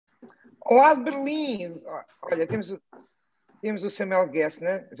Olá de Berlim! Olha, temos o Samuel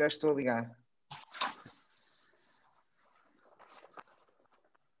Gessner, já estou a ligar.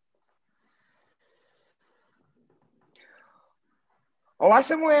 Olá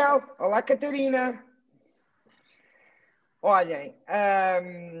Samuel! Olá Catarina! Olhem,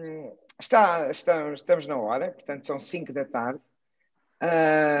 estamos na hora, portanto são 5 da tarde,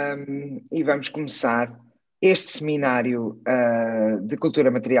 e vamos começar este seminário de Cultura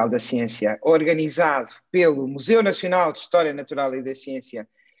Material da Ciência, organizado pelo Museu Nacional de História Natural e da Ciência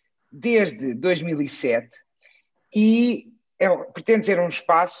desde 2007, e pretende ser um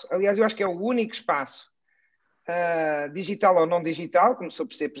espaço, aliás, eu acho que é o único espaço, digital ou não digital, começou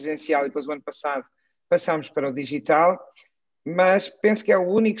por ser presencial e depois o ano passado passámos para o digital, mas penso que é o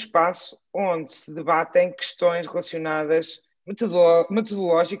único espaço onde se debatem questões relacionadas,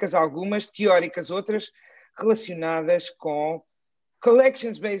 metodológicas, algumas, teóricas, outras, relacionadas com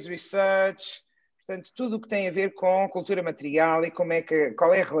collections-based research, portanto, tudo o que tem a ver com cultura material e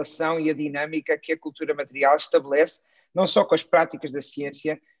qual é a relação e a dinâmica que a cultura material estabelece, não só com as práticas da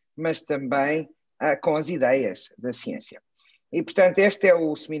ciência, mas também com as ideias da ciência. E, portanto, este é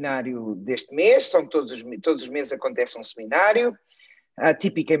o seminário deste mês, todos os meses acontece um seminário,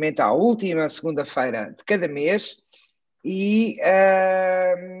 tipicamente à última segunda-feira de cada mês, e,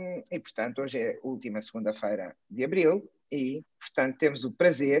 portanto, hoje é a última segunda-feira de abril, e, portanto, temos o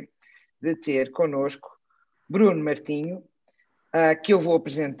prazer de ter connosco Bruno Martinho, que eu vou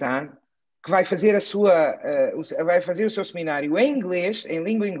apresentar, que vai fazer o seu seminário em inglês, em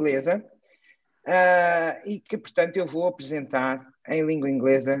língua inglesa, e que, portanto, eu vou apresentar em língua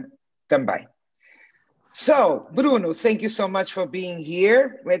inglesa também. So, Bruno, thank you so much for being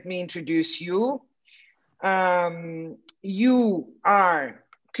here. Let me introduce you. You are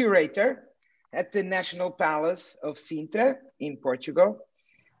curator at the National Palace of Sintra in Portugal.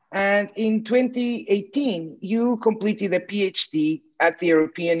 And in 2018, you completed a PhD at the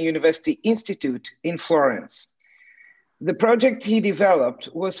European University Institute in Florence. The project he developed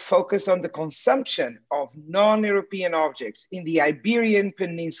was focused on the consumption of non-European objects in the Iberian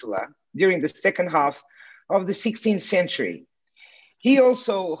Peninsula during the second half of the 16th century. He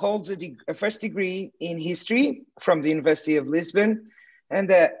also holds a first degree in history from the University of Lisbon and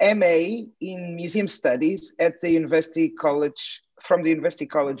a MA in museum studies at the University College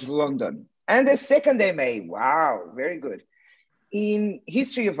London, and a second MA, wow, very good, in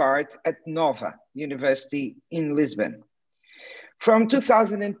history of art at Nova University in Lisbon. From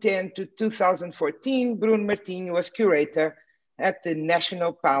 2010 to 2014, Bruno Martinho was curator at the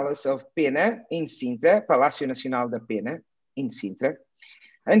National Palace of Pena in Sintra, Palácio Nacional da Pena in Sintra.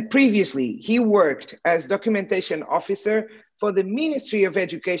 And previously, he worked as documentation officer for the Ministry of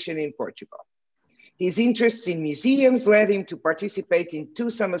Education in Portugal. His interests in museums led him to participate in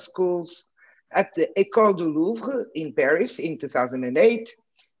 2 summer schools at the École du Louvre in Paris in 2008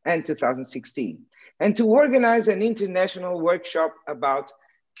 and 2016, and to organize an international workshop about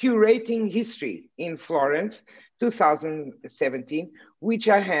curating history in Florence, 2017, which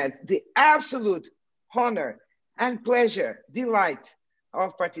I had the absolute honor and pleasure, delight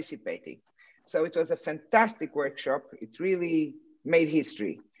of participating. So it was a fantastic workshop. It really made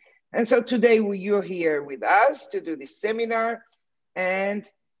history. And so today you're here with us to do this seminar, and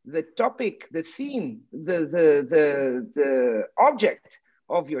the topic, the theme, the object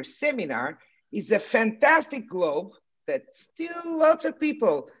of your seminar is a fantastic globe that still lots of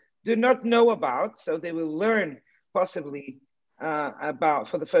people do not know about. So they will learn possibly about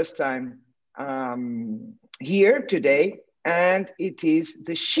for the first time here today. And it is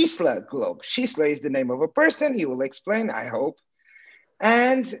the Schissler Globe. Schissler is the name of a person, he will explain, I hope.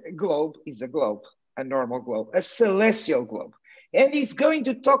 And globe is a globe, a normal globe, a celestial globe. And he's going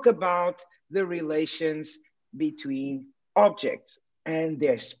to talk about the relations between objects and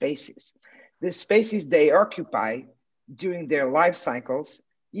their spaces. The spaces they occupy during their life cycles,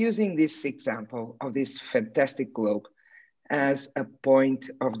 using this example of this fantastic globe as a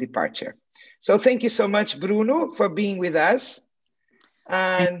point of departure. So thank you so much, Bruno, for being with us.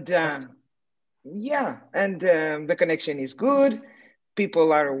 And the connection is good.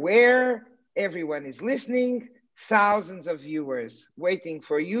 People are aware, everyone is listening, thousands of viewers waiting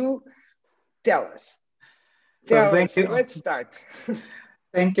for you. Tell us. Let's start.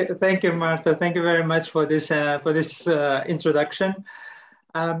 Thank you, Marta. Thank you very much for this introduction.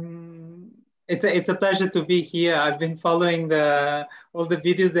 It's a pleasure to be here. I've been following all the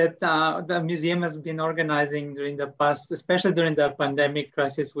videos that the museum has been organizing during the past, especially during the pandemic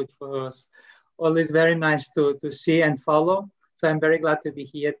crisis, which was always very nice to see and follow. So I'm very glad to be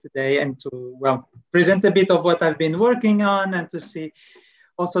here today and to, well, present a bit of what I've been working on and to see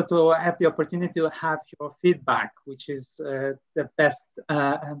also to have the opportunity to have your feedback, which is the best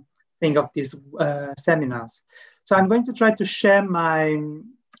thing of these seminars. So I'm going to try to share my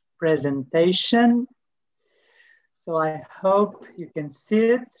presentation. So I hope you can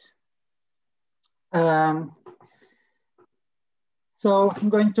see it. So I'm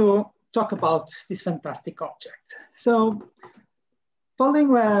going to talk about this fantastic object. So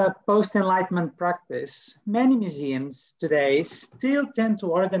following a post-Enlightenment practice, many museums today still tend to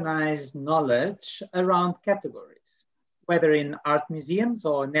organize knowledge around categories. Whether in art museums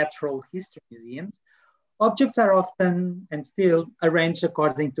or natural history museums, objects are often and still arranged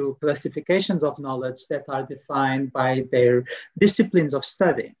according to classifications of knowledge that are defined by their disciplines of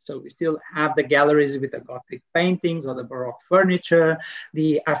study. So we still have the galleries with the Gothic paintings or the Baroque furniture,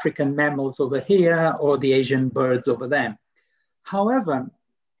 the African mammals over here, or the Asian birds over there. However,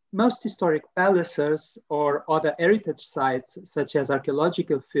 most historic palaces or other heritage sites, such as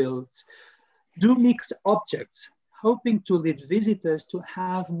archaeological fields, do mix objects, hoping to lead visitors to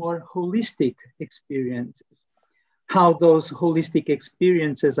have more holistic experiences. How those holistic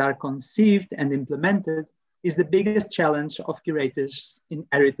experiences are conceived and implemented is the biggest challenge of curators in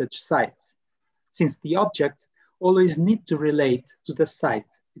heritage sites, since the object always needs to relate to the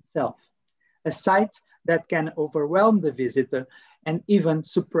site itself, a site that can overwhelm the visitor and even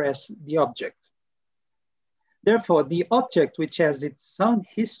suppress the object. Therefore, the object, which has its own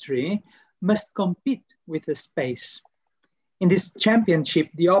history, must compete with the space. In this championship,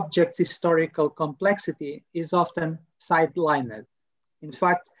 the object's historical complexity is often sidelined. In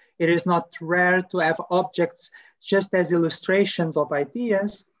fact, it is not rare to have objects just as illustrations of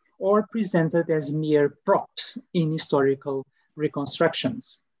ideas or presented as mere props in historical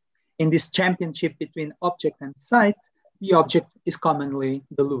reconstructions. In this championship between object and site, the object is commonly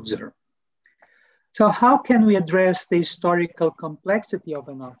the loser. So how can we address the historical complexity of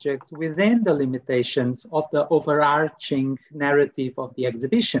an object within the limitations of the overarching narrative of the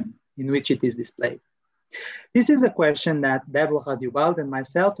exhibition in which it is displayed? This is a question that Deborah Dubald and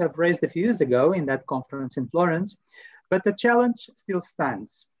myself have raised a few years ago in that conference in Florence, but the challenge still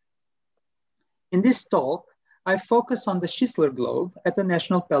stands. In this talk, I focus on the Schissler Globe at the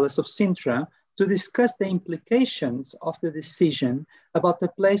National Palace of Sintra to discuss the implications of the decision about the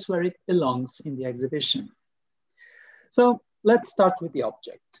place where it belongs in the exhibition. So let's start with the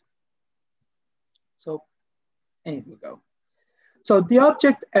object. So, and here we go. So the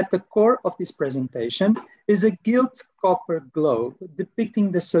object at the core of this presentation is a gilt copper globe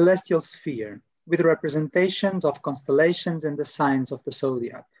depicting the celestial sphere with representations of constellations and the signs of the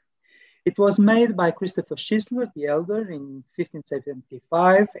zodiac. It was made by Christoph Schissler the Elder in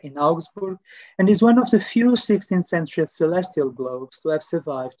 1575 in Augsburg and is one of the few 16th century celestial globes to have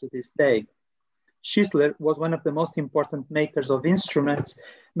survived to this day. Schissler was one of the most important makers of instruments,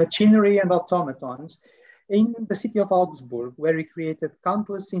 machinery, and automatons in the city of Augsburg, where he created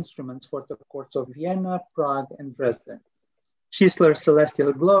countless instruments for the courts of Vienna, Prague, and Dresden. Schissler's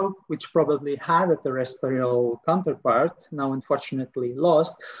celestial globe, which probably had a terrestrial counterpart, now unfortunately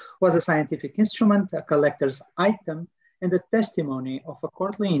lost, was a scientific instrument, a collector's item, and a testimony of a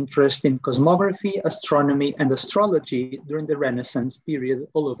courtly interest in cosmography, astronomy, and astrology during the Renaissance period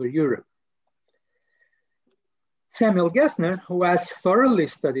all over Europe. Samuel Gessner, who has thoroughly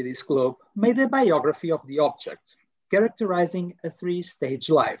studied this globe, made a biography of the object, characterizing a three-stage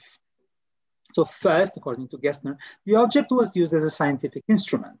life. So first, according to Gessner, the object was used as a scientific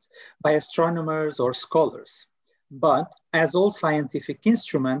instrument by astronomers or scholars. But as all scientific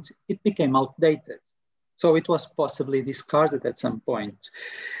instruments, it became outdated. So it was possibly discarded at some point.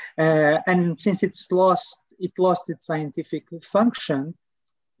 And since it lost its scientific function,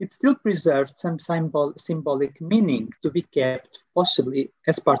 it still preserved some symbolic meaning to be kept possibly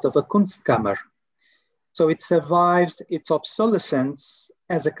as part of a Kunstkammer. So it survived its obsolescence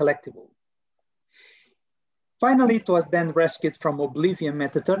as a collectible. Finally, it was then rescued from oblivion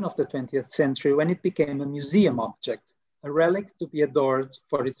at the turn of the 20th century when it became a museum object, a relic to be adored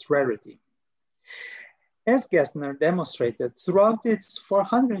for its rarity. As Gessner demonstrated, throughout its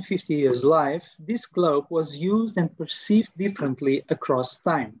 450 years life, this globe was used and perceived differently across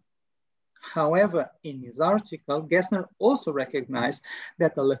time. However, in his article, Gessner also recognized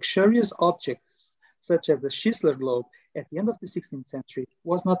that a luxurious object such as the Schissler Globe at the end of the 16th century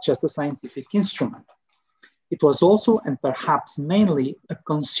was not just a scientific instrument. It was also, and perhaps mainly, a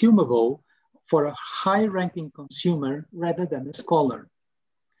consumable for a high-ranking consumer rather than a scholar.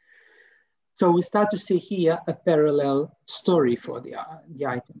 So we start to see here a parallel story for the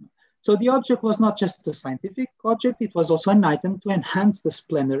item. So the object was not just a scientific object, it was also an item to enhance the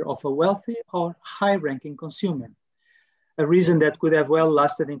splendor of a wealthy or high-ranking consumer. a reason that could have well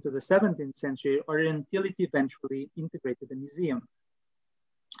lasted into the 17th century or until it eventually integrated the museum.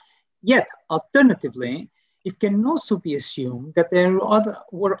 Yet, alternatively, it can also be assumed that there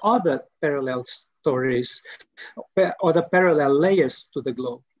were other parallel stories, other parallel layers to the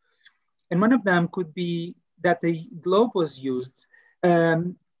globe. And one of them could be that the globe was used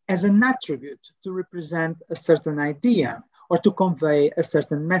as an attribute to represent a certain idea or to convey a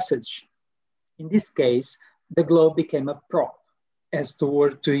certain message. In this case, the globe became a prop, as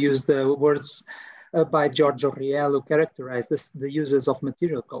to use the words by George Orriel, who characterized the uses of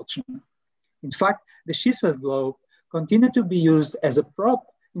material culture. In fact, the Schissler Globe continued to be used as a prop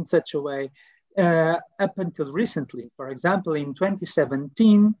in such a way up until recently. For example, in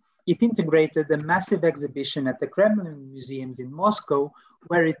 2017, it integrated a massive exhibition at the Kremlin Museums in Moscow,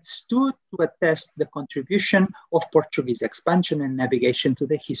 where it stood to attest the contribution of Portuguese expansion and navigation to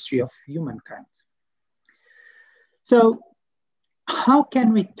the history of humankind. So, how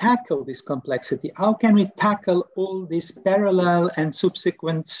can we tackle this complexity? How can we tackle all these parallel and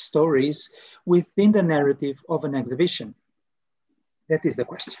subsequent stories within the narrative of an exhibition? That is the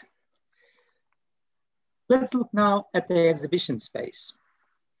question. Let's look now at the exhibition space.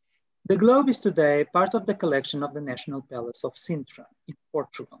 The globe is today part of the collection of the National Palace of Sintra in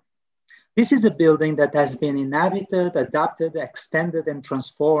Portugal. This is a building that has been inhabited, adapted, extended, and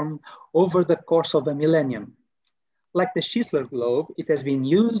transformed over the course of a millennium. Like the Schissler Globe, it has been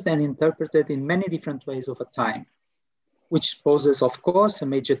used and interpreted in many different ways over time, which poses, of course, a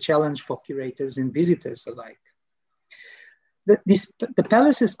major challenge for curators and visitors alike. The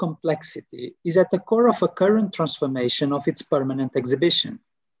palace's complexity is at the core of a current transformation of its permanent exhibition.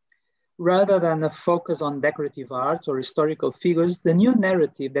 Rather than a focus on decorative arts or historical figures, the new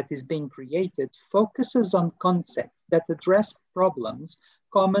narrative that is being created focuses on concepts that address problems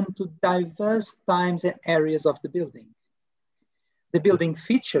common to diverse times and areas of the building. The building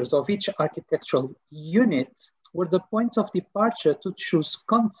features of each architectural unit were the points of departure to choose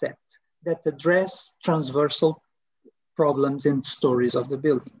concepts that address transversal problems and stories of the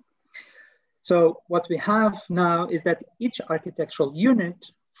building. So what we have now is that each architectural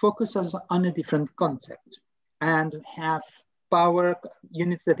unit focuses on a different concept and have power,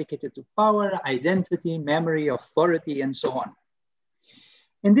 units dedicated to power, identity, memory, authority, and so on.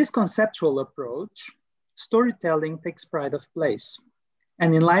 In this conceptual approach, storytelling takes pride of place.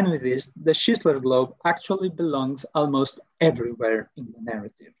 And in line with this, the Schissler Globe actually belongs almost everywhere in the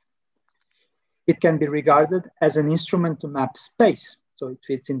narrative. It can be regarded as an instrument to map space, so it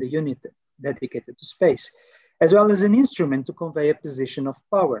fits in the unit dedicated to space, as well as an instrument to convey a position of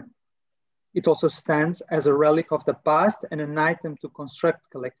power. It also stands as a relic of the past and an item to construct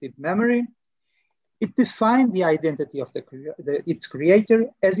collective memory. It defined the identity of its creator,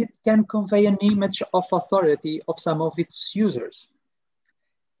 as it can convey an image of authority of some of its users.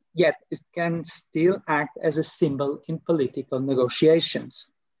 Yet it can still act as a symbol in political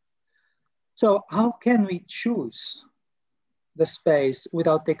negotiations. So how can we choose the space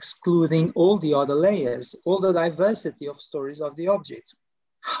without excluding all the other layers, all the diversity of stories of the object?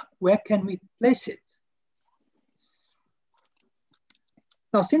 Where can we place it?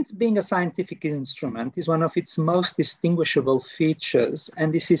 Now, since being a scientific instrument is one of its most distinguishable features,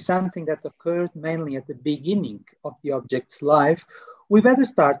 and this is something that occurred mainly at the beginning of the object's life, we better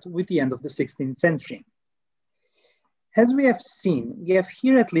start with the end of the 16th century. As we have seen, we have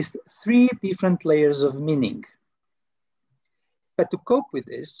here at least 3 different layers of meaning. But to cope with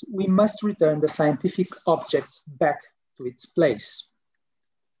this, we must return the scientific object back to its place.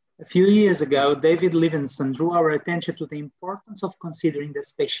 A few years ago, David Livingstone drew our attention to the importance of considering the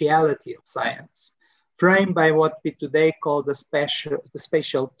spatiality of science. Framed by what we today call the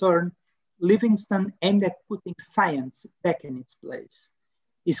spatial turn, Livingstone aimed at putting science back in its place.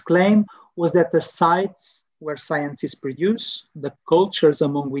 His claim was that the sites where science is produced, the cultures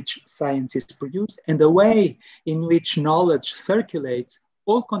among which science is produced, and the way in which knowledge circulates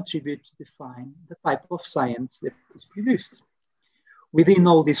all contribute to define the type of science that is produced. Within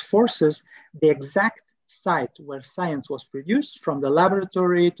all these forces, the exact site where science was produced, from the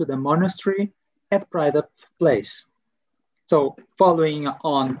laboratory to the monastery, had pride of place. So following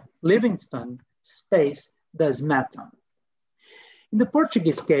on Livingstone, space does matter. In the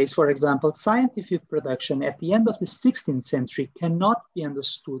Portuguese case, for example, scientific production at the end of the 16th century cannot be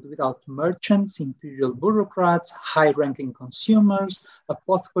understood without merchants, imperial bureaucrats, high-ranking consumers,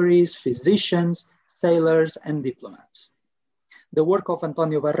 apothecaries, physicians, sailors, and diplomats. The work of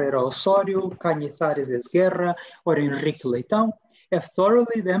Antonio Barreira Osorio, Cañizares Esguerra, or Henrique Leitão have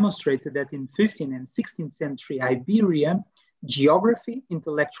thoroughly demonstrated that in 15th and 16th century Iberia, geography,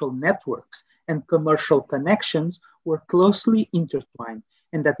 intellectual networks, and commercial connections were closely intertwined,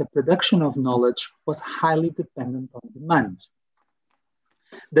 and that the production of knowledge was highly dependent on demand.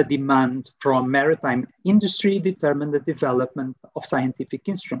 The demand from maritime industry determined the development of scientific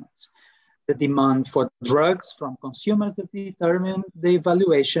instruments. The demand for drugs from consumers that determined the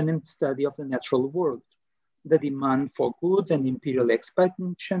evaluation and study of the natural world. The demand for goods and imperial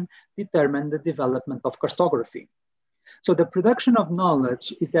expansion determined the development of cartography. So the production of knowledge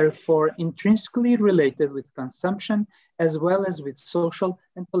is therefore intrinsically related with consumption as well as with social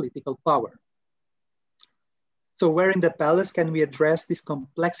and political power. So where in the palace can we address this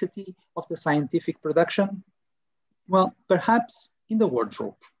complexity of the scientific production? Well, perhaps in the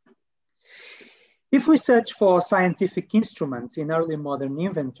wardrobe. If we search for scientific instruments in early modern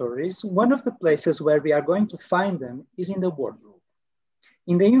inventories, one of the places where we are going to find them is in the wardrobe.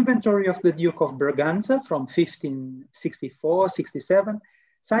 In the inventory of the Duke of Braganza from 1564-67,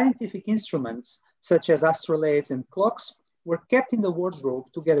 scientific instruments such as astrolabes and clocks were kept in the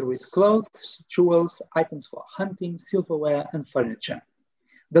wardrobe together with clothes, jewels, items for hunting, silverware, and furniture.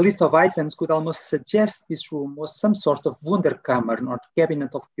 The list of items could almost suggest this room was some sort of Wunderkammer or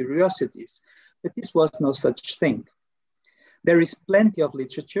cabinet of curiosities, but this was no such thing. There is plenty of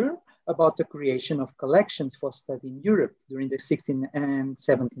literature about the creation of collections for study in Europe during the 16th and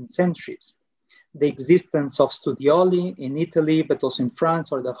 17th centuries. The existence of studioli in Italy, but also in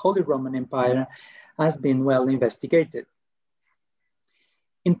France or the Holy Roman Empire has been well investigated.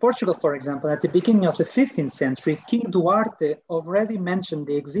 In Portugal, for example, at the beginning of the 15th century, King Duarte already mentioned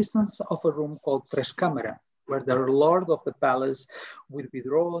the existence of a room called Trascamara, where the lord of the palace would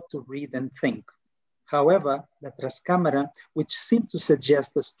withdraw to read and think. However, the Trascamara, which seemed to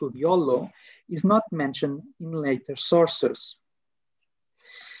suggest a studiolo, is not mentioned in later sources.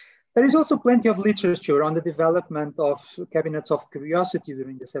 There is also plenty of literature on the development of cabinets of curiosity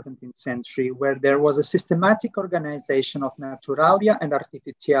during the 17th century, where there was a systematic organization of naturalia and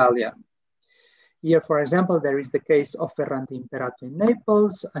artificialia. Here, for example, there is the case of Ferrante Imperato in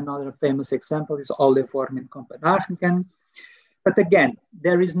Naples. Another famous example is Olevorm in Copenhagen. But again,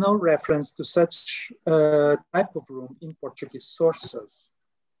 there is no reference to such type of room in Portuguese sources.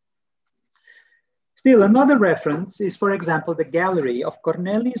 Still, another reference is, for example, the gallery of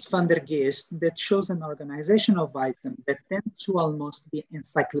Cornelius van der Geest that shows an organization of items that tend to almost be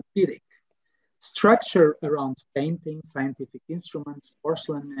encyclopedic. Structure around paintings, scientific instruments,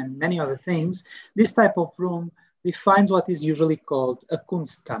 porcelain, and many other things, this type of room defines what is usually called a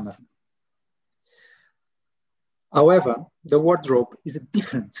Kunstkammer. However, the wardrobe is a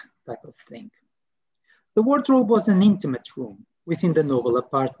different type of thing. The wardrobe was an intimate room within the noble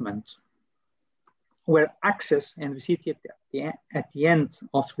apartment, where access, and we see it at the end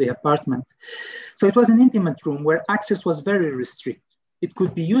of the apartment. So it was an intimate room where access was very restricted. It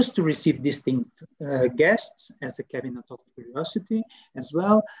could be used to receive distinct guests as a cabinet of curiosity as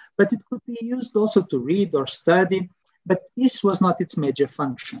well, but it could be used also to read or study, but this was not its major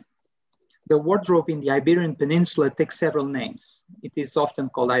function. The wardrobe in the Iberian Peninsula takes several names. It is often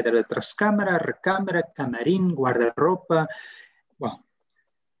called either a trascamera, recamera, camarin, guardaropa, well.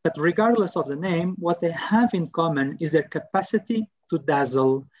 But regardless of the name, what they have in common is their capacity to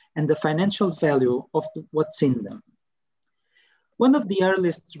dazzle and the financial value of what's in them. One of the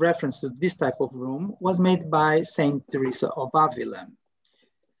earliest references to this type of room was made by Saint Teresa of Avila,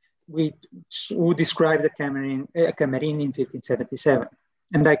 who described a camarin in 1577.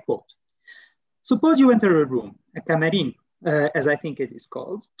 And I quote, "Suppose you enter a room, a camarin, as I think it is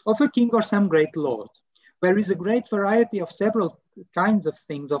called, of a king or some great lord, where is a great variety of several kinds of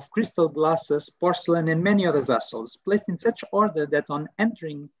things, of crystal glasses, porcelain, and many other vessels, placed in such order that on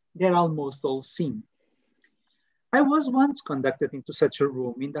entering, they're almost all seen. I was once conducted into such a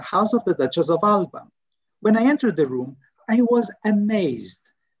room in the house of the Duchess of Alba. When I entered the room, I was amazed,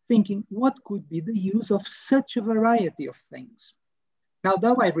 thinking what could be the use of such a variety of things. Now,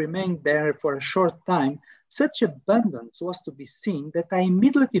 though I remained there for a short time, such abundance was to be seen that I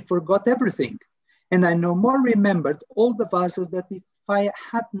immediately forgot everything, and I no more remembered all the vases that if I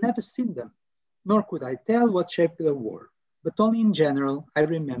had never seen them, nor could I tell what shape they were, but only in general I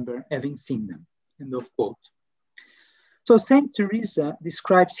remember having seen them." End of quote. So Saint Teresa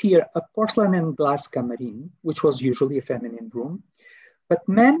describes here a porcelain and glass camarin, which was usually a feminine room, but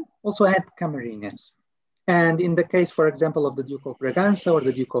men also had camarines. And in the case, for example, of the Duke of Braganza or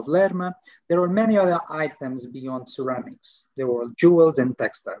the Duke of Lerma, there were many other items beyond ceramics. There were jewels and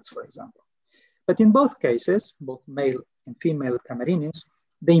textiles, for example. But in both cases, both male and female camarines,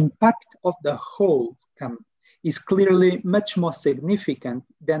 the impact of the whole is clearly much more significant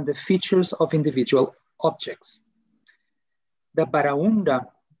than the features of individual objects. The baraunda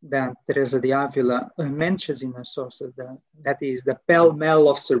that Teresa de Avila mentions in her sources, that is the pell-mell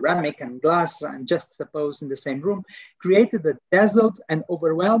of ceramic and glass and juxtaposed in the same room, created a dazzled and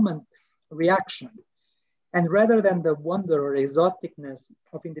overwhelming reaction. And rather than the wonder or exoticness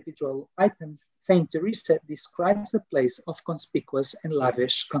of individual items, Saint Teresa describes a place of conspicuous and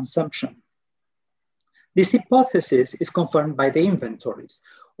lavish consumption. This hypothesis is confirmed by the inventories.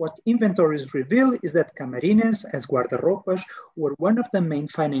 What inventories reveal is that camarines, as guarda-roupas, were one of the main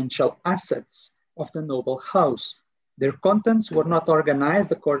financial assets of the noble house. Their contents were not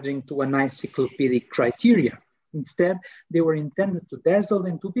organized according to an encyclopedic criteria. Instead, they were intended to dazzle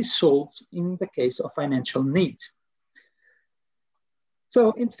and to be sold in the case of financial need.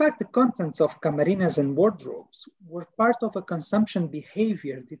 So, in fact, the contents of camarines and wardrobes were part of a consumption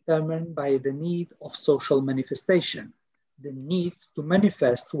behavior determined by the need of social manifestation, the need to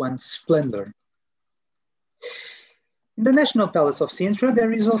manifest one's splendor. In the National Palace of Sintra,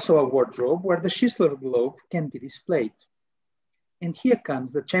 there is also a wardrobe where the Schissler Globe can be displayed. And here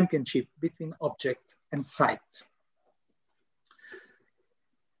comes the championship between object and site.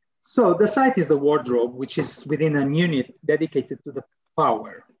 So the site is the wardrobe, which is within a unit dedicated to the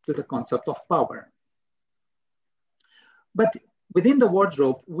power, to the concept of power. But within the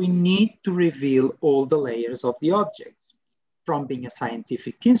wardrobe, we need to reveal all the layers of the objects, from being a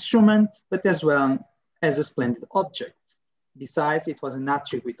scientific instrument, but as well as a splendid object. Besides, it was an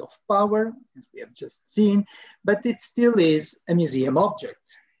attribute of power, as we have just seen, but it still is a museum object.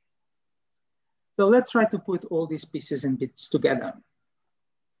 So let's try to put all these pieces and bits together.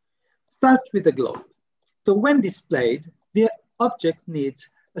 Start with the globe. So when displayed, the object needs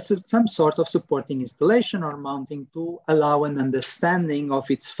some sort of supporting installation or mounting to allow an understanding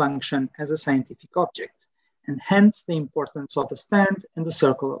of its function as a scientific object, and hence the importance of a stand and the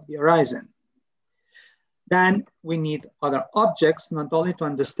circle of the horizon. Then we need other objects, not only to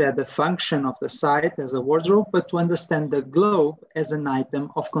understand the function of the site as a wardrobe, but to understand the globe as an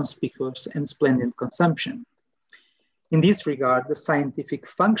item of conspicuous and splendid consumption. In this regard, the scientific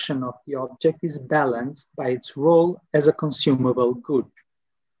function of the object is balanced by its role as a consumable good.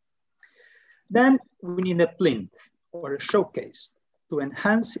 Then we need a plinth or a showcase to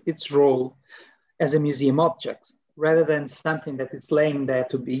enhance its role as a museum object, rather than something that is laying there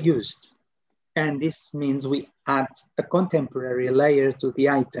to be used. And this means we add a contemporary layer to the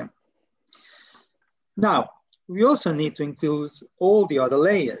item. Now, we also need to include all the other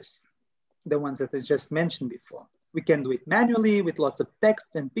layers, the ones that I just mentioned before. We can do it manually with lots of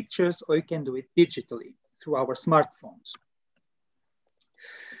text and pictures, or you can do it digitally through our smartphones.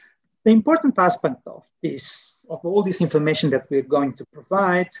 The important aspect of all this information that we're going to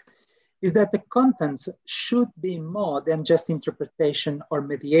provide is that the contents should be more than just interpretation or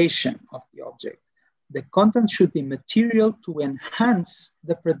mediation of the object. The content should be material to enhance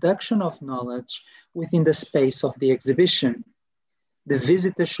the production of knowledge within the space of the exhibition. The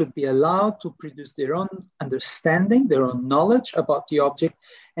visitor should be allowed to produce their own understanding, their own knowledge about the object,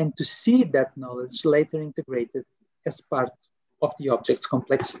 and to see that knowledge later integrated as part of the object's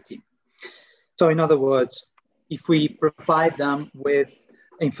complexity. So in other words, if we provide them with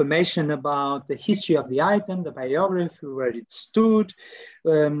information about the history of the item, the biography, where it stood,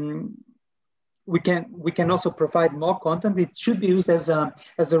 we can also provide more content. It should be used as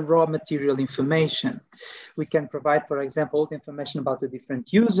a raw material information. We can provide, for example, the information about the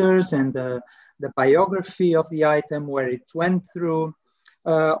different users and the biography of the item, where it went through,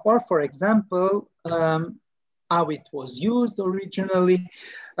 or for example, how it was used originally,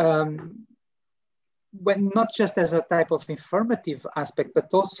 when not just as a type of informative aspect, but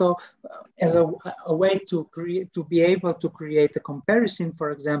also as a way to be able to create a comparison,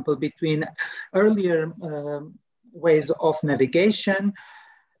 for example, between earlier ways of navigation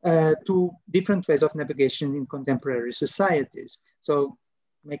to different ways of navigation in contemporary societies. So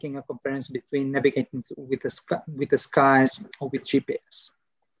making a comparison between navigating with the skies or with GPS.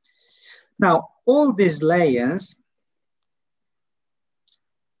 Now, all these layers,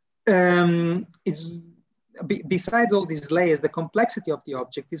 besides all these layers, the complexity of the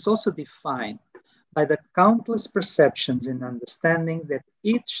object is also defined by the countless perceptions and understandings that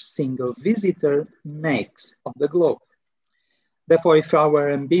each single visitor makes of the globe. Therefore, if our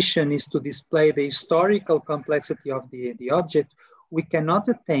ambition is to display the historical complexity of the object, we cannot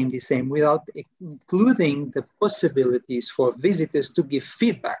attain the same without including the possibilities for visitors to give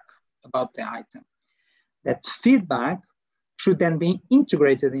feedback about the item. That feedback should then be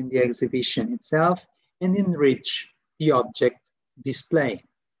integrated in the exhibition itself and enrich the object display.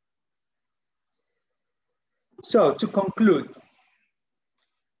 So to conclude,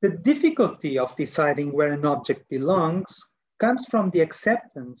 the difficulty of deciding where an object belongs comes from the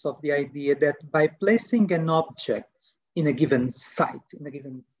acceptance of the idea that by placing an object in a given site, in a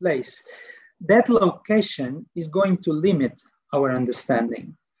given place, that location is going to limit our understanding.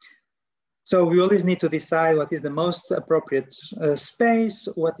 So we always need to decide what is the most appropriate space,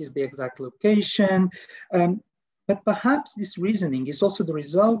 what is the exact location. But perhaps this reasoning is also the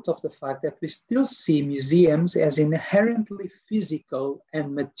result of the fact that we still see museums as inherently physical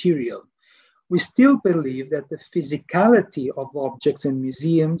and material. We still believe that the physicality of objects in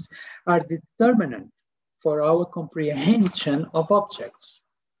museums are determinant for our comprehension of objects.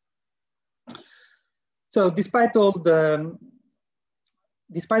 So despite all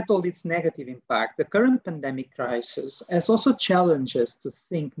its negative impact, the current pandemic crisis has also challenged us to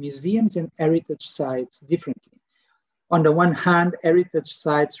think museums and heritage sites differently. On the one hand, heritage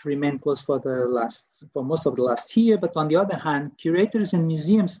sites remain closed for most of the last year, but on the other hand, curators and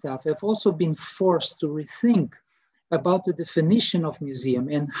museum staff have also been forced to rethink about the definition of museum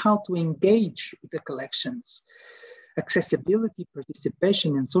and how to engage with the collections. Accessibility,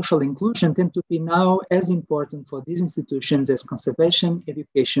 participation, and social inclusion tend to be now as important for these institutions as conservation,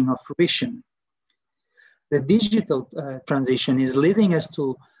 education, or fruition. The digital transition is leading us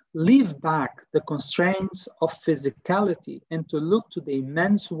to leave back the constraints of physicality and to look to the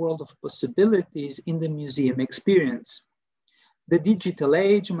immense world of possibilities in the museum experience. The digital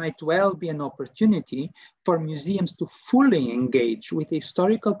age might well be an opportunity for museums to fully engage with the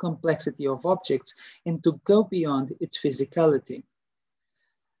historical complexity of objects and to go beyond its physicality.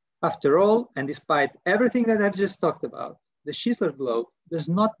 After all, and despite everything that I've just talked about, the Schissler Globe does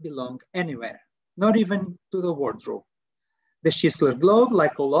not belong anywhere, not even to the wardrobe. The Schissler Globe,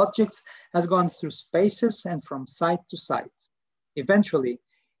 like all objects, has gone through spaces and from site to site. Eventually,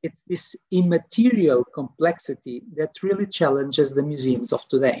 it's this immaterial complexity that really challenges the museums of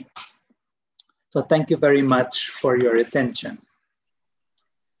today. So thank you very much for your attention.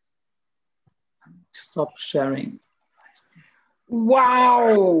 Stop sharing.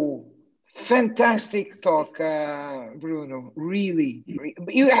 Wow, fantastic talk, Bruno, really.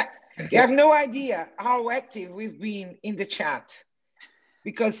 You have no idea how active we've been in the chat,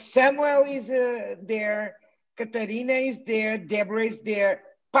 because Samuel is there, Katarina is there, Deborah is there,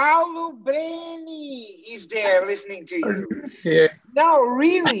 Paulo Breni is there listening to you. Yeah. No,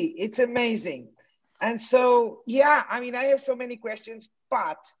 really, it's amazing. And so, yeah, I mean, I have so many questions,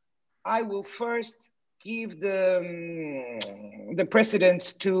 but I will first give the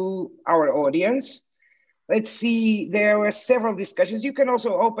precedence to our audience. Let's see, there were several discussions. You can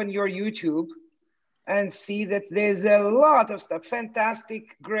also open your YouTube and see that there's a lot of stuff.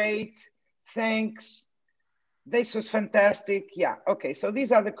 Fantastic, great, thanks. This was fantastic. Yeah, okay, so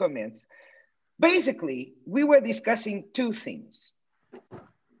these are the comments. Basically, we were discussing two things.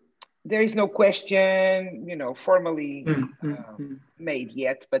 There is no question, formally made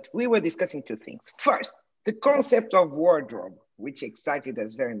yet, but we were discussing two things. First, the concept of wardrobe, which excited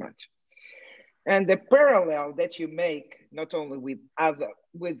us very much. And the parallel that you make, not only with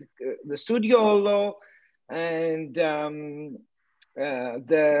the Studiolo and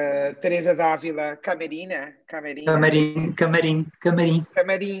the Teresa d'Avila Camerin.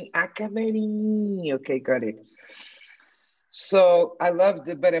 Okay, got it. So I love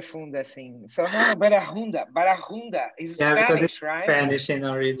the Barafunda thing. So no, Barahunda is Spanish, because it's right? Spanish in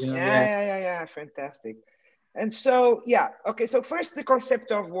original. Yeah, fantastic. And so, yeah, okay, so first the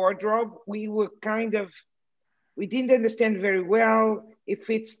concept of wardrobe, we didn't understand very well if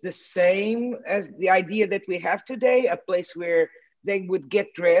it's the same as the idea that we have today, a place where they would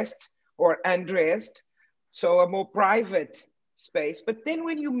get dressed or undressed, so a more private space. But then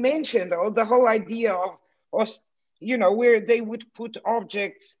when you mentioned the whole idea of where they would put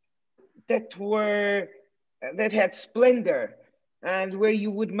objects that had splendor and where you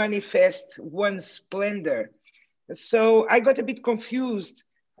would manifest one's splendor. So I got a bit confused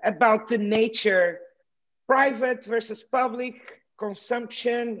about the nature, private versus public,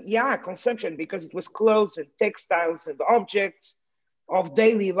 consumption. Yeah, consumption, because it was clothes and textiles and objects of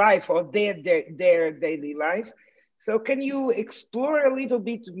daily life or their daily life. So can you explore a little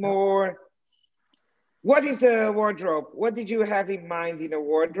bit more? What is a wardrobe? What did you have in mind in a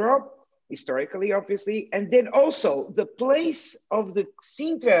wardrobe? Historically, obviously, and then also the place of the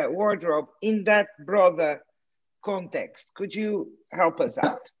Sintra wardrobe in that broader context. Could you help us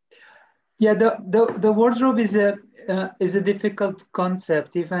out? Yeah, the wardrobe is a difficult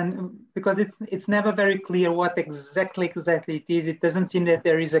concept, even because it's never very clear what exactly it is. It doesn't seem that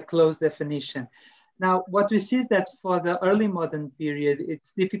there is a close definition. Now, what we see is that for the early modern period,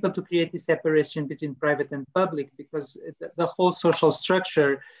 it's difficult to create this separation between private and public because the whole social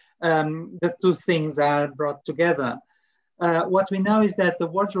structure, the two things are brought together. What we know is that the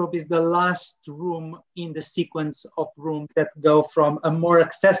wardrobe is the last room in the sequence of rooms that go from a more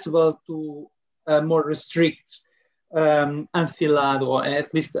accessible to a more restrict enfilade, or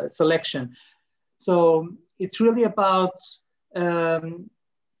at least a selection. So it's really about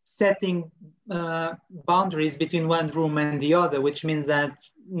setting boundaries between one room and the other, which means that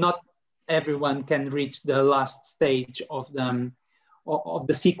not everyone can reach the last stage of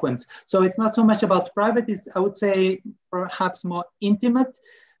the sequence. So it's not so much about private, it's, I would say, perhaps more intimate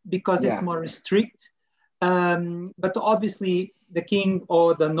because it's more restrict. But obviously the king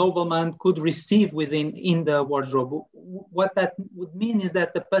or the nobleman could receive in the wardrobe. What that would mean is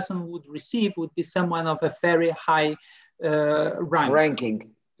that the person who would receive would be someone of a very high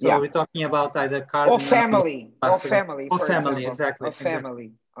ranking. So we're talking about either cardinal or family, or family, exactly. Or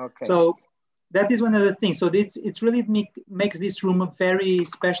family. Okay. So that is one of the things. So it's really makes this room very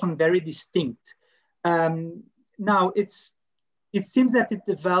special and very distinct. Now it seems that it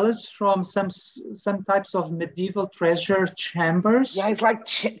develops from some types of medieval treasure chambers. Yeah, it's like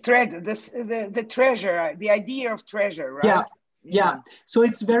the treasure, the idea of treasure, right? Yeah. So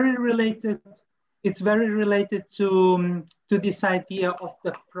it's very related. It's very related to this idea of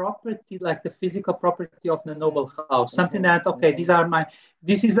the property, like the physical property of the noble house. Something that, okay, these are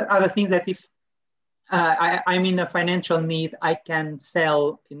the things that if I'm in a financial need, I can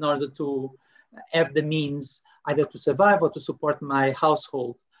sell in order to have the means either to survive or to support my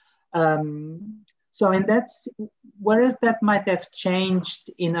household. So, and that's, whereas that might have changed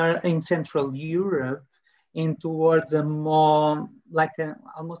in Central Europe towards a more like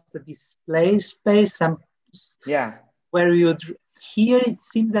almost a display space, where here it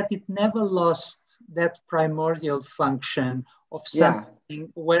seems that it never lost that primordial function of something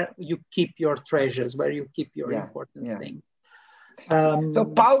where you keep your treasures, where you keep your important things. So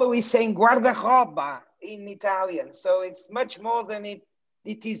Paolo is saying guardaroba in Italian. So it's much more than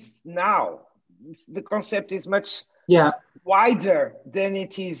it is now. The concept is much wider than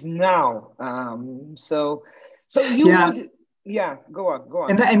it is now. So you would, go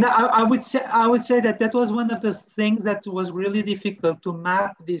on. And I would say that was one of the things that was really difficult to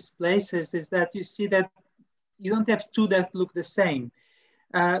map these places, is that you see that you don't have two that look the same.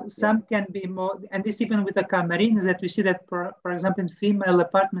 Some can be more, and this even with the camarines, that we see that, for example, in female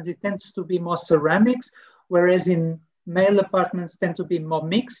apartments, it tends to be more ceramics, whereas in male apartments tend to be more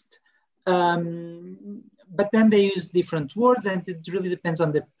mixed. But then they use different words, and it really depends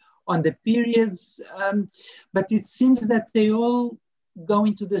on the periods. But it seems that they all go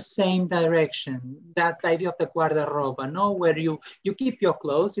into the same direction, that idea of the guardaroba, no? Where you keep your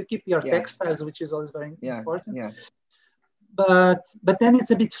clothes, you keep your textiles, which is always very important. But then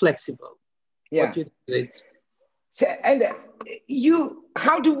it's a bit flexible. What you do it. So, and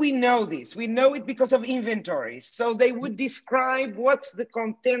how do we know this? We know it because of inventories. So they would describe what's the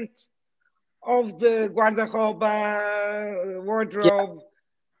content of the guarda-roupa, wardrobe.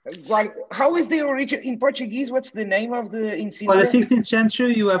 How is the origin in Portuguese? What's the name of the insignia? For the 16th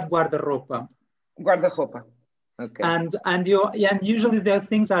century, you have guarda-roupa. Guarda-roupa. Okay. And usually the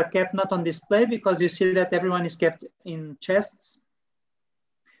things are kept not on display, because you see that everyone is kept in chests.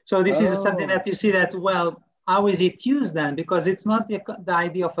 So this is something that you see that, well, how is it used then? Because it's not the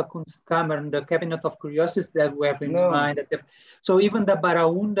idea of a Kunstkammer, the cabinet of curiosities that we have in mind. So even the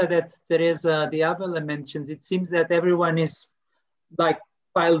Baraunda that Teresa de Avila mentions, it seems that everyone is like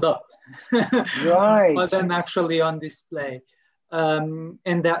piled up, more than actually on display. And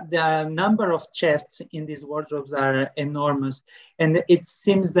the number of chests in these wardrobes are enormous. And it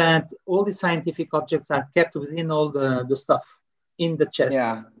seems that all the scientific objects are kept within all the stuff in the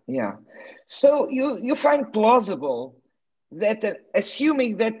chests. So you find plausible that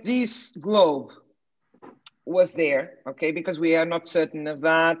assuming that this globe was there, okay, because we are not certain of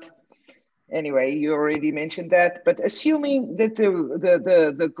that. Anyway, you already mentioned that, but assuming that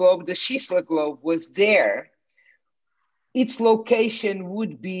the globe, the Schissler Globe, was there, its location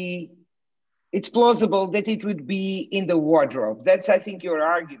would be, it's plausible that it would be in the wardrobe. That's, I think, your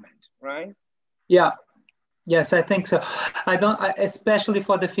argument, right? Yeah. Yes, I think so. Especially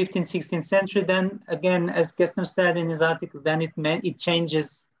for the 15th, 16th century, then again, as Gessner said in his article, then it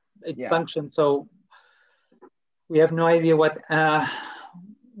changes its function. So we have no idea what,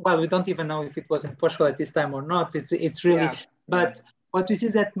 well, we don't even know if it was in Portugal at this time or not. It's really, but what we see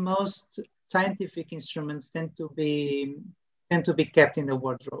is that most scientific instruments tend to be kept in the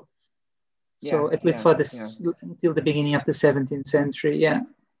wardrobe. So at least for this, until the beginning of the 17th century, Yeah,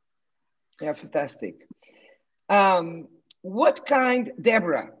 fantastic. What kind,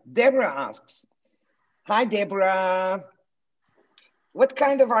 Deborah asks, hi, Deborah. what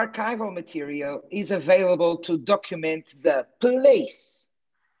kind of archival material is available to document the place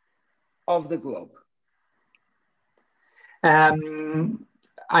of the globe?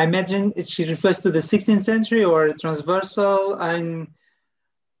 I imagine she refers to the 16th century or transversal. And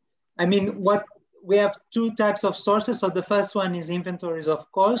I mean, what we have two types of sources. So the first one is inventories,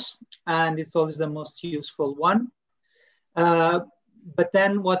 of course, and it's always the most useful one. But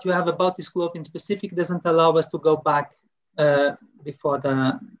then what you have about this globe in specific doesn't allow us to go back before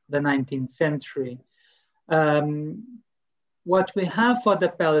the 19th century. What we have for the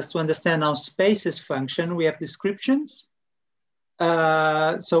palace to understand how spaces function, we have descriptions.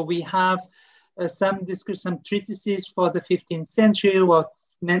 So we have some treatises for the 15th century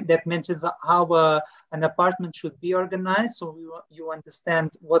that mentions how an apartment should be organized. So you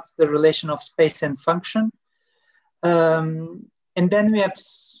understand what's the relation of space and function. And then we have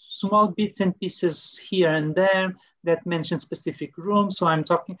small bits and pieces here and there that mention specific rooms. So I'm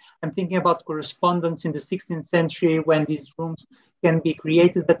thinking about correspondence in the 16th century when these rooms can be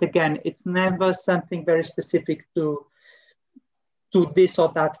created. But again, it's never something very specific to this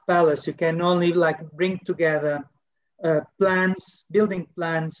or that palace. You can only like bring together plans, building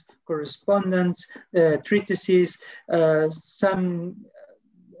plans, correspondence, treatises, some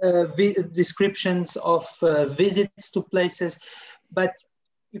descriptions of visits to places, but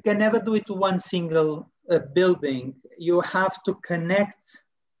you can never do it to one single building. You have to connect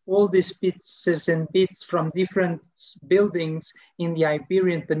all these pieces and bits from different buildings in the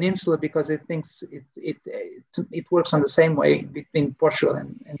Iberian Peninsula because it thinks it works on the same way between Portugal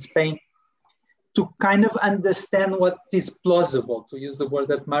and Spain, to kind of understand what is plausible, to use the word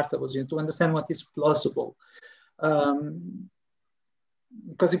that Marta was using, to understand what is plausible.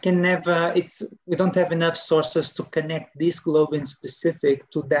 Because you can never, we don't have enough sources to connect this globe in specific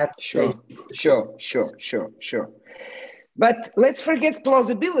to that Sure, state. sure. But let's forget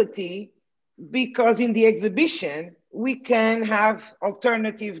plausibility, because in the exhibition, we can have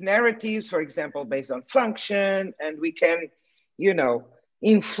alternative narratives, for example, based on function, and we can,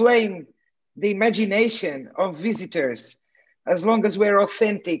 inflame the imagination of visitors as long as we're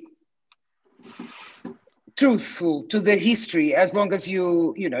authentic, truthful to the history, as long as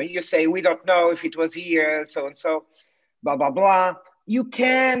you say, we don't know if it was here, so and so, blah, blah, blah. You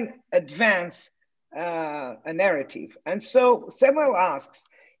can advance a narrative. And so Samuel asks,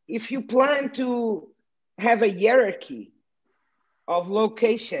 if you plan to have a hierarchy of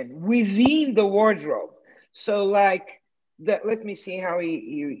location within the wardrobe, so like, let me see how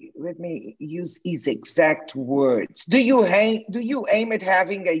let me use his exact words. Do you aim at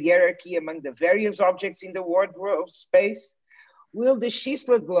having a hierarchy among the various objects in the wardrobe space? Will the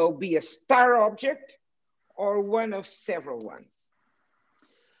Schissler Globe be a star object or one of several ones?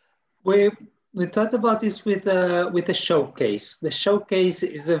 We thought about this with a showcase. The showcase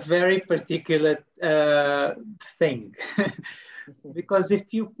is a very particular thing because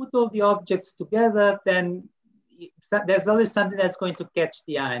if you put all the objects together, then there's always something that's going to catch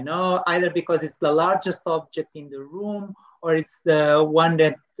the eye, no? Either because it's the largest object in the room or it's the one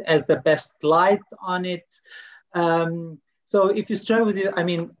that has the best light on it. So if you start with it, I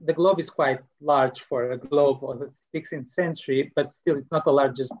mean, the globe is quite large for a globe of the 16th century, but still it's not the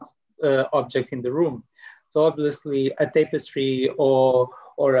largest object in the room. So obviously a tapestry or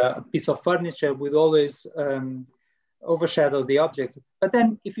a piece of furniture would always overshadow the object. But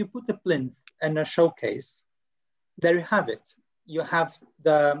then if you put a plinth and a showcase, there you have it. You have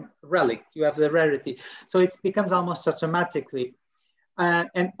the relic, you have the rarity. So it becomes almost automatically.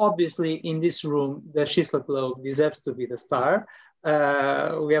 And obviously in this room, the Schissler Globe deserves to be the star.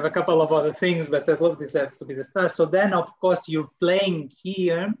 We have a couple of other things, but the globe deserves to be the star. So then of course you're playing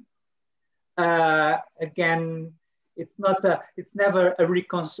here. Again, it's never a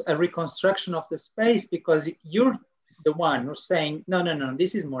reconstruction of the space because you're the one who's saying, no,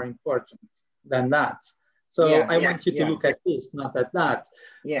 this is more important than that. So I want you to look at this, not at that.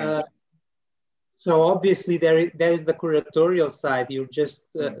 So obviously there is the curatorial side. You're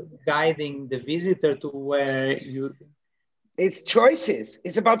just guiding the visitor to where you... It's choices.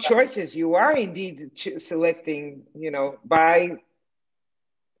 It's about choices. You are indeed selecting, by,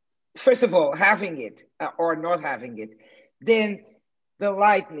 first of all, having it or not having it. Then the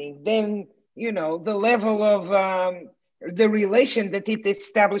lighting, then, the level of... the relation that it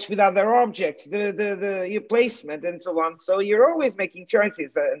established with other objects, the placement and so on. So you're always making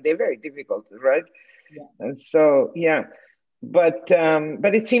choices and they're very difficult, right? Yeah. And so, but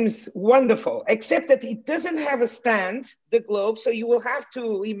it seems wonderful, except that it doesn't have a stand, the globe. So you will have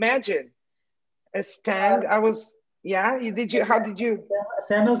to imagine a stand. How did you?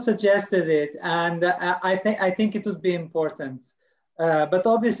 Samuel suggested it. And I think it would be important. But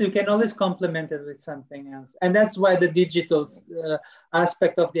obviously you can always complement it with something else. And that's why the digital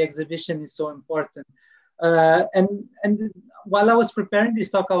aspect of the exhibition is so important. And while I was preparing this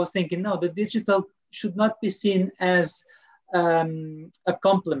talk, I was thinking, no, the digital should not be seen as a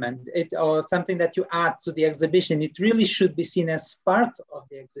complement or something that you add to the exhibition. It really should be seen as part of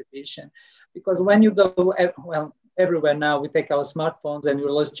the exhibition. Because when you go, well, everywhere now, we take our smartphones and we're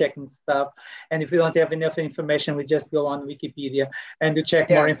always checking stuff. And if we don't have enough information, we just go on Wikipedia and to check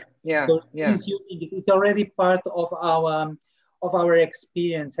more information. So it's already part of our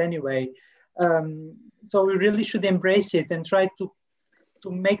experience anyway. So we really should embrace it and try to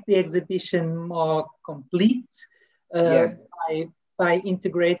make the exhibition more complete by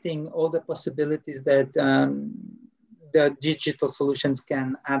integrating all the possibilities that the digital solutions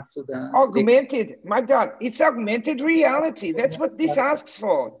can add to the augmented. My God, it's augmented reality. That's what this asks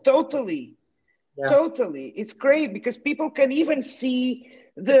for. Totally. It's great because people can even see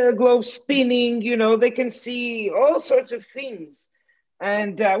the globe spinning. You know, they can see all sorts of things,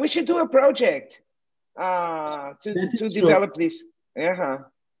 and we should do a project to develop this.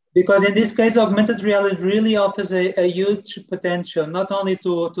 Because in this case, augmented reality really offers a huge potential, not only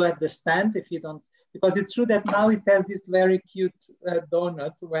to understand if you don't. Because it's true that now it has this very cute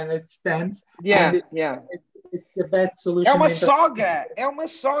donut when it stands. It's the best solution. É uma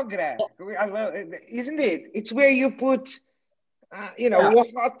sogra. I love it, isn't it? It's where you put,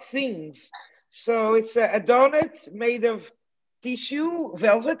 hot things. So it's a donut made of tissue,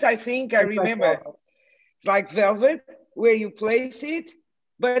 velvet, I think. I remember. It's like velvet, where you place it.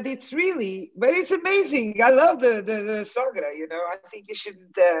 But it's amazing. I love the sogra, you know. I think you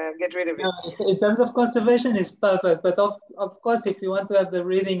shouldn't get rid of it. In terms of conservation, it's perfect. But of course, if you want to have the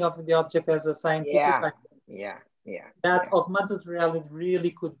reading of the object as a scientific that augmented reality really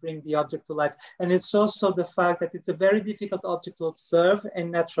could bring the object to life. And it's also the fact that it's a very difficult object to observe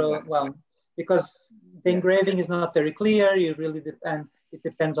in natural, because the engraving is not very clear. You really depend. It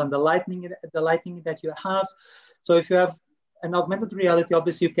depends on the lighting that you have. So if you have an augmented reality,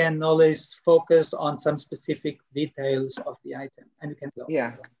 obviously you can always focus on some specific details of the item and you can go.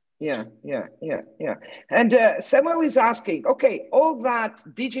 And Samuel is asking, okay, all that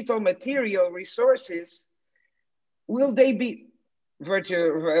digital material resources, will they be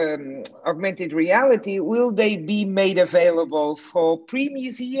augmented reality, will they be made available for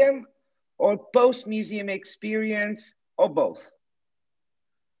pre-museum or post-museum experience or both?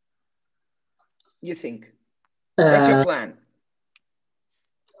 You think? What's your plan?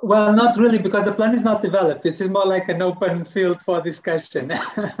 Well, not really, because the plan is not developed. This is more like an open field for discussion.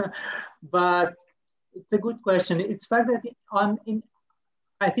 But it's a good question. It's fact that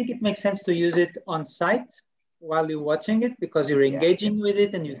I think it makes sense to use it on site while you're watching it, because you're engaging with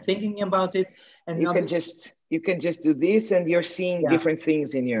it and you're thinking about it. And you can just do this and you're seeing different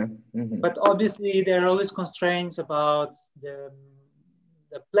things in your. But obviously there are always constraints about the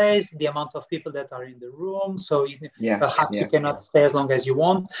place, the amount of people that are in the room. So perhaps you cannot stay as long as you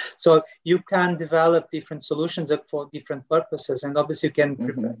want. So you can develop different solutions for different purposes. And obviously you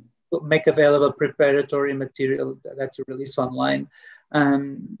can make available preparatory material that you release online.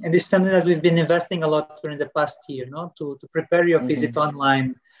 And this is something that we've been investing a lot during the past year, to prepare your visit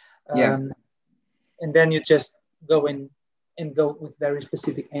online. And then you just go in and go with very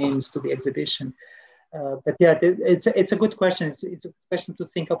specific aims to the exhibition. But it's a good question. It's a question to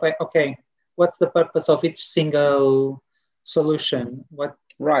think of. Okay, what's the purpose of each single solution?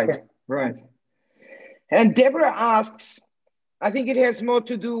 Right. And Deborah asks, I think it has more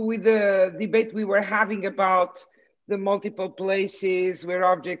to do with the debate we were having about the multiple places where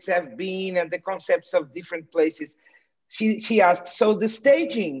objects have been and the concepts of different places. She asks, so the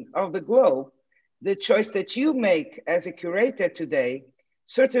staging of the globe, the choice that you make as a curator today,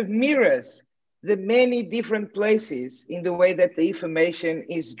 sort of mirrors the many different places in the way that the information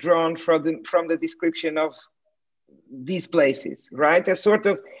is drawn from the description of these places, right? A sort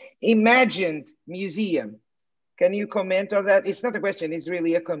of imagined museum. Can you comment on that? It's not a question, it's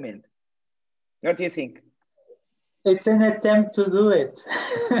really a comment. What do you think? It's an attempt to do it.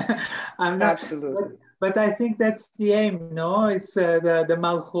 Absolutely. But I think that's the aim, no? It's the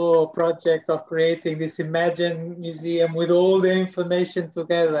Malho project of creating this imagined museum with all the information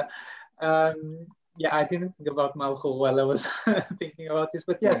together. I didn't think about Malho while I was thinking about this,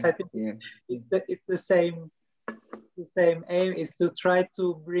 but yes, I think it's the same aim, is to try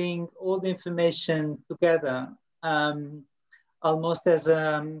to bring all the information together, almost as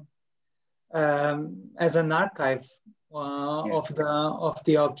an archive of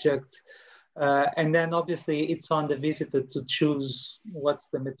the object. And then obviously it's on the visitor to choose what's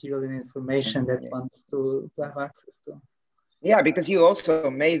the material and information that wants to have access to. Yeah, because you also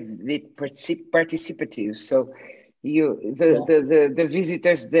made it participative. So the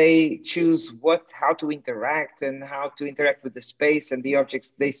visitors, they choose how to interact and how to interact with the space and the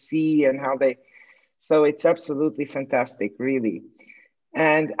objects they see and how they, so it's absolutely fantastic, really.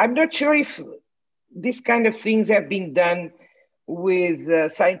 And I'm not sure if these kind of things have been done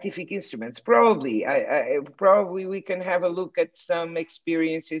with scientific instruments. Probably, probably we can have a look at some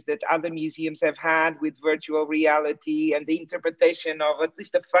experiences that other museums have had with virtual reality and the interpretation of at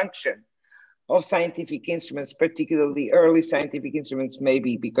least the function of scientific instruments, particularly early scientific instruments,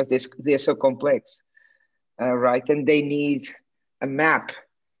 maybe because they're so complex, right? And they need a map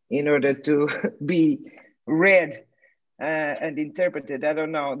in order to be read and interpreted. I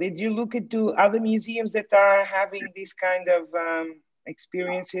don't know. Did you look into other museums that are having this kind of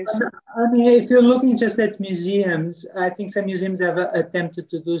experiences? I mean, if you're looking just at museums, I think some museums have attempted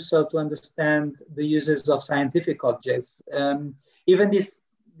to do so to understand the uses of scientific objects. Even this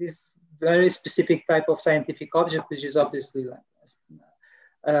very specific type of scientific object, which is obviously like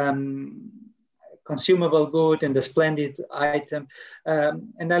consumable good and a splendid item.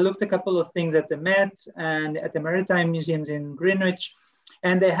 And I looked a couple of things at the Met and at the Maritime Museums in Greenwich,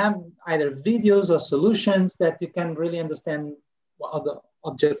 and they have either videos or solutions that you can really understand how the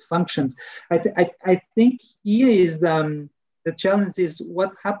object functions. I think here is the challenge is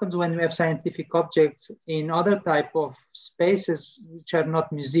what happens when we have scientific objects in other type of spaces which are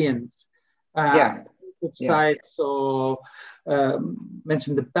not museums. Sites or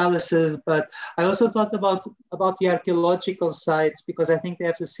mentioned the palaces, but I also thought about the archaeological sites because I think they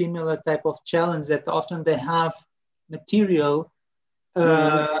have a similar type of challenge that often they have material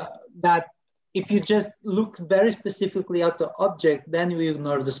that if you just look very specifically at the object, then you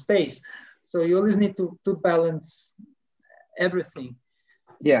ignore the space. So you always need to balance everything.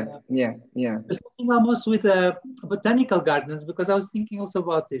 Something almost with botanical gardens, because I was thinking also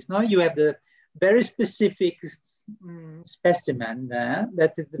about this. Now you have the very specific specimen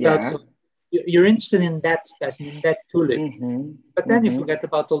that is about, so you're interested in that specimen, that tulip, but then you forget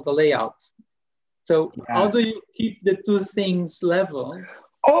about all the layout. So how do you keep the two things level?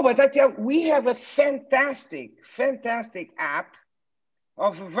 Oh, but I tell, we have a fantastic app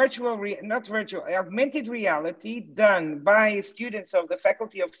of augmented reality done by students of the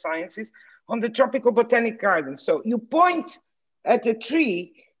Faculty of Sciences on the tropical botanic garden. So you point at a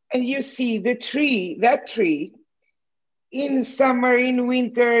tree and you see that tree in summer, in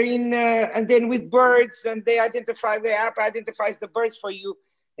winter, and then with birds, and the app identifies the birds for you.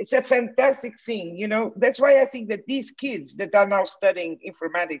 It's a fantastic thing, you know. That's why I think that these kids that are now studying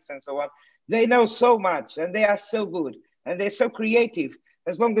informatics and so on, they know so much and they are so good and they're so creative,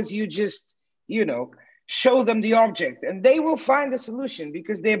 as long as you just, you know, show them the object and they will find a solution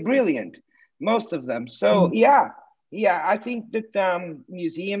because they're brilliant, most of them. So I think that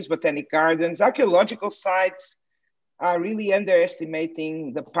museums, botanic gardens, archaeological sites are really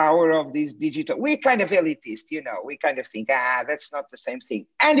underestimating the power of these digital. We're kind of elitist, you know, we kind of think, that's not the same thing.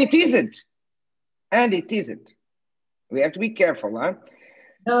 And it isn't. We have to be careful, huh?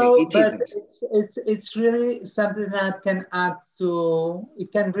 No, but it's really something that can add to,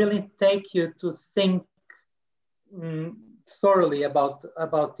 it can really take you to think thoroughly about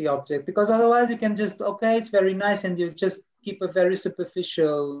the object, because otherwise you can just, okay, it's very nice, and you just keep a very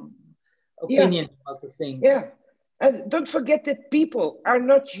superficial opinion about the thing. And don't forget that people are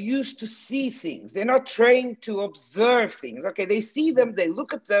not used to see things. They're not trained to observe things. Okay, they see them, they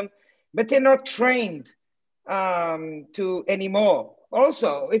look at them, but they're not trained to anymore.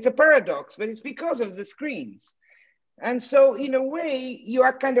 Also, it's a paradox, but it's because of the screens. And so in a way, you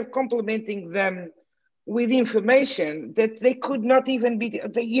are kind of complementing them with information that they could not even be,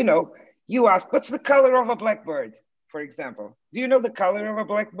 you know, you ask, what's the color of a blackbird, for example? Do you know the color of a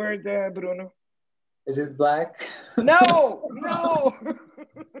blackbird, Bruno? Is it black? No.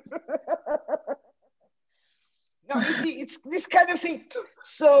 No, you see, it's this kind of thing.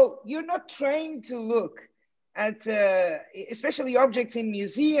 So you're not trained to look at, especially objects in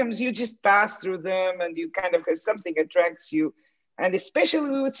museums. You just pass through them and you kind of, because something attracts you. And especially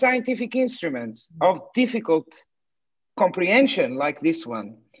with scientific instruments of difficult comprehension like this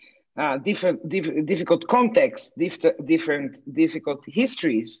one, difficult context, difficult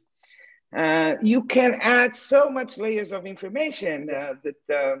histories. You can add so much layers of information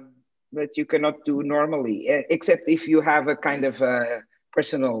that you cannot do normally, except if you have a kind of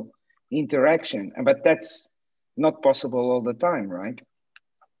personal interaction. But that's not possible all the time, right?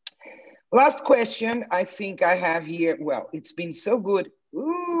 Last question I think I have here. Well, it's been so good.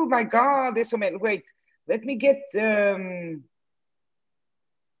 Oh my God, there's so many. Wait, let me get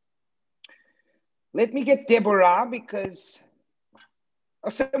Deborah, because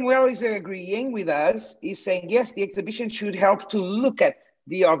Samuel is agreeing with us. He's saying, yes, the exhibition should help to look at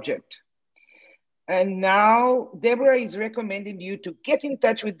the object. And now Deborah is recommending you to get in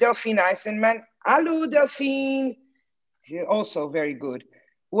touch with Delphine Eisenman. Hello, Delphine. She's also very good.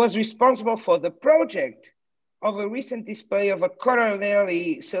 Was responsible for the project of a recent display of a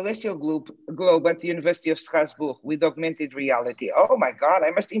coronary celestial globe at the University of Strasbourg with augmented reality. Oh my God,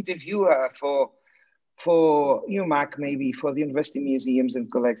 I must interview her for UMAC, maybe for the University Museums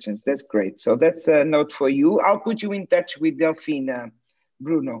and Collections. That's great. So that's a note for you. I'll put you in touch with Delphine,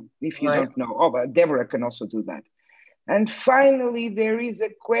 Bruno, if you don't know. Oh, but Deborah can also do that. And finally, there is a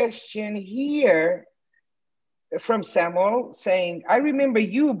question here from Samuel saying, I remember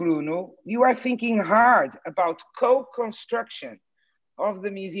you, Bruno, you are thinking hard about co-construction of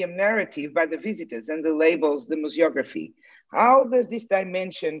the museum narrative by the visitors and the labels, the museography. How does this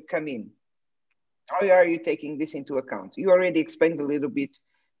dimension come in? How are you taking this into account? You already explained a little bit,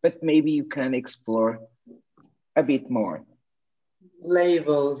 but maybe you can explore a bit more.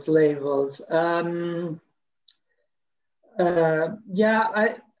 Labels. Labels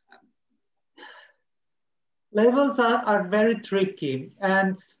are very tricky,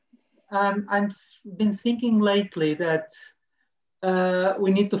 and I've been thinking lately that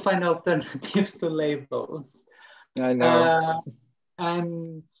we need to find alternatives to labels. I know.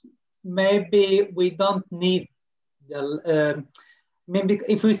 And maybe we don't need the, maybe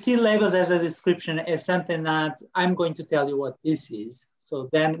if we see labels as a description, as something that I'm going to tell you what this is, so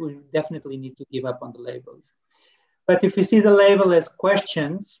then we definitely need to give up on the labels. But if we see the label as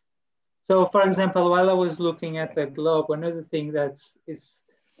questions, so for example, while I was looking at the globe, one of the things that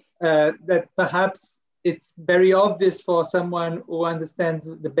perhaps it's very obvious for someone who understands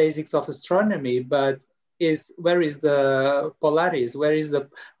the basics of astronomy, but is where is the Polaris? Where is the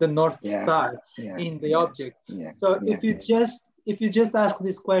North Star in the object? So if you just ask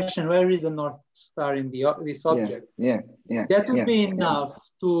this question, where is the North Star in this object? That would be enough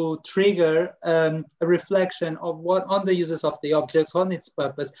to trigger a reflection of what on the uses of the objects, on its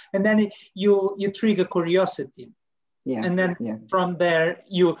purpose, and then you trigger curiosity. And then from there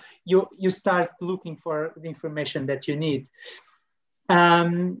you start looking for the information that you need.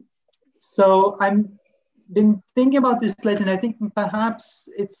 So I'm been thinking about this lately, and I think perhaps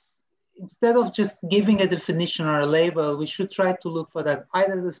it's, instead of just giving a definition or a label, we should try to look for that,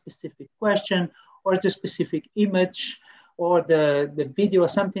 either the specific question or the specific image or the video or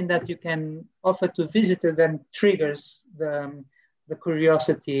something that you can offer to visitors that triggers the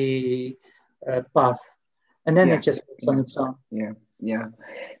curiosity path. And then it just works on its own.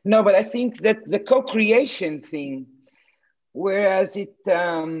 No, but I think that the co-creation thing, whereas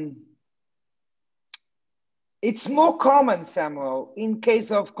it's more common, Samuel, in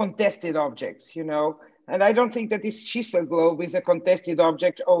case of contested objects, you know, and I don't think that this Schissler Globe is a contested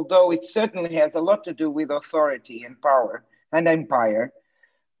object, although it certainly has a lot to do with authority and power and empire.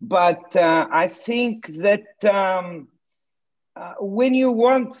 But I think that when you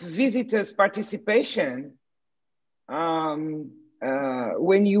want visitors' participation,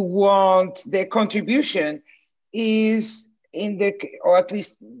 when you want their contribution is or at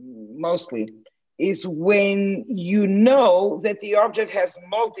least mostly, is when you know that the object has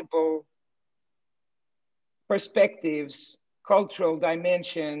multiple perspectives, cultural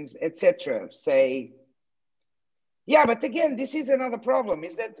dimensions, etc. Say, but again, this is another problem,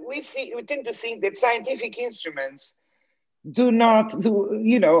 is that we tend to think that scientific instruments are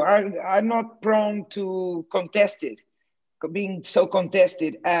not prone to being so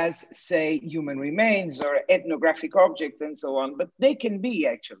contested as, say, human remains or ethnographic objects and so on, but they can be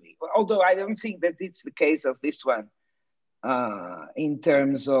actually, although I don't think that it's the case of this one in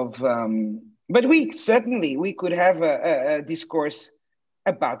terms of, but we could have a discourse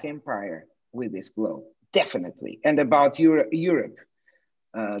about empire with this globe, definitely, and about Europe.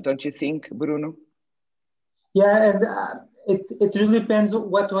 Don't you think, Bruno? And it really depends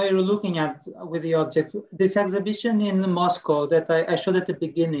what way you're looking at with the object. This exhibition in Moscow that I showed at the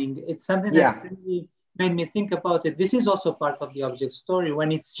beginning, it's something that really made me think about it. This is also part of the object story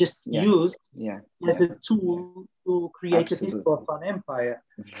when it's just used as a tool to create a discourse on empire.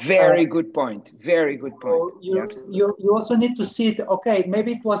 Very good point. Very good point. So you also need to see it, okay,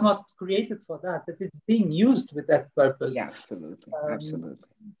 maybe it was not created for that, but it's being used with that purpose. Yeah, absolutely. Absolutely.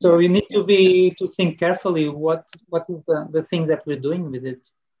 So you need to think carefully what is the things that we're doing with it.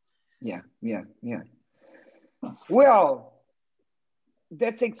 Well,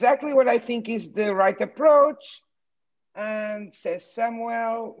 that's exactly what I think is the right approach, and says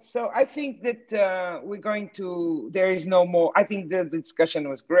Samuel. So I think that there is no more. I think the discussion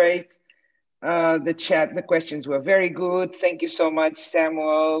was great. the questions were very good. Thank you so much,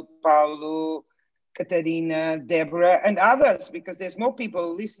 Samuel, Paulo, Katarina, Deborah, and others, because there's more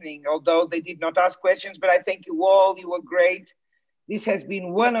people listening, although they did not ask questions, but I thank you all. You were great. This has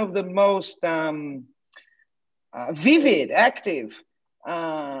been one of the most vivid, active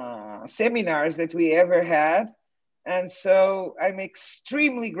seminars that we ever had. And so I'm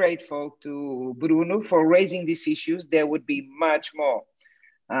extremely grateful to Bruno for raising these issues. There would be much more.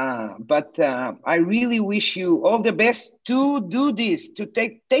 But I really wish you all the best to do this, to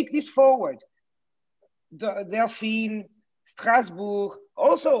take this forward. Delphine, Strasbourg,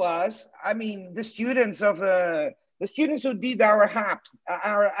 also us. I mean, the students who did our app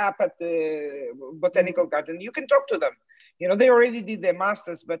at the Botanical Garden. You can talk to them. You know, they already did their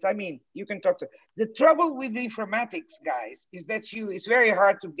masters, but I mean, you can talk to. The trouble with the informatics guys is that it's very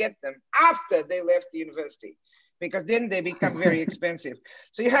hard to get them after they left the university, because then they become very expensive.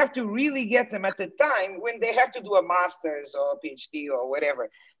 So you have to really get them at the time when they have to do a master's or a PhD or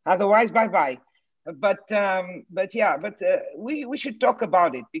whatever. Otherwise, bye-bye. But we should talk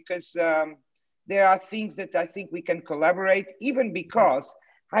about it, because there are things that I think we can collaborate, even because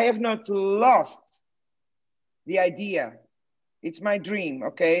I have not lost the idea. It's my dream,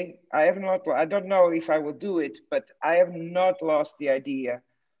 okay? I don't know if I will do it, but I have not lost the idea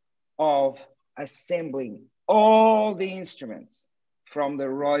of assembling all the instruments from the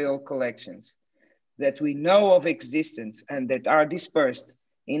royal collections that we know of existence and that are dispersed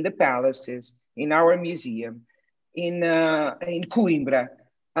in the palaces, in our museum, in Coimbra,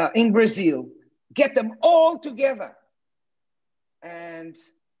 in Brazil. Get them all together and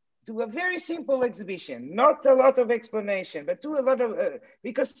do a very simple exhibition, not a lot of explanation, but do a lot of,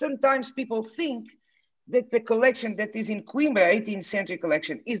 because sometimes people think that the collection that is in Coimbra, 18th century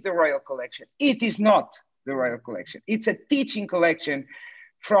collection, is the royal collection. It is not the royal collection. It's a teaching collection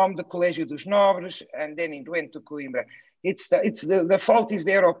from the Colégio dos Nobres, and then it went to Coimbra. The fault is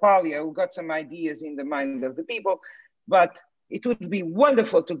there, Opalia, who got some ideas in the mind of the people, but it would be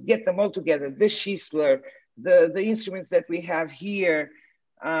wonderful to get them all together. The Schissler, the instruments that we have here,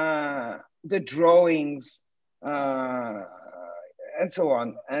 the drawings, and so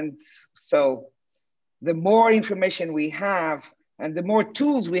on. And so the more information we have and the more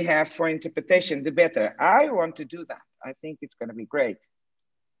tools we have for interpretation, the better. I want to do that. I think it's going to be great.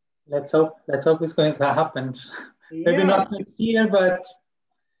 Let's hope it's going to happen. Yeah. Maybe not next year, but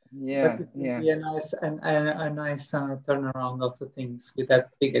it's going to be a nice turnaround of the things with that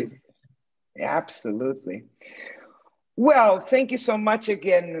big exhibition. Absolutely. Well, thank you so much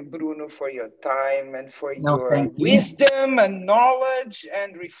again, Bruno, for your time and for your wisdom and knowledge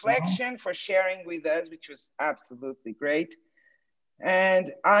and reflection, for sharing with us, which was absolutely great.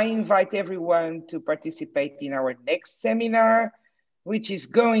 And I invite everyone to participate in our next seminar, which is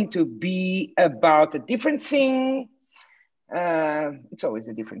going to be about a different thing. It's always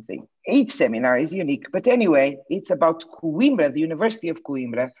a different thing. Each seminar is unique, but anyway, it's about Coimbra, the University of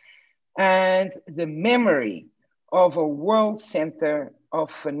Coimbra, and the memory of a world center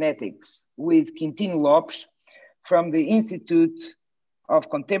of phonetics with Quintino Lopes from the Institute of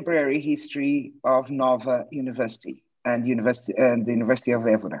Contemporary History of Nova University and the University of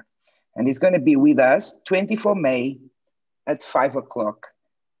Évora. And he's going to be with us 24 May at 5 o'clock.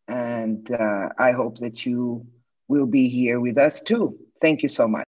 And I hope that you will be here with us too. Thank you so much.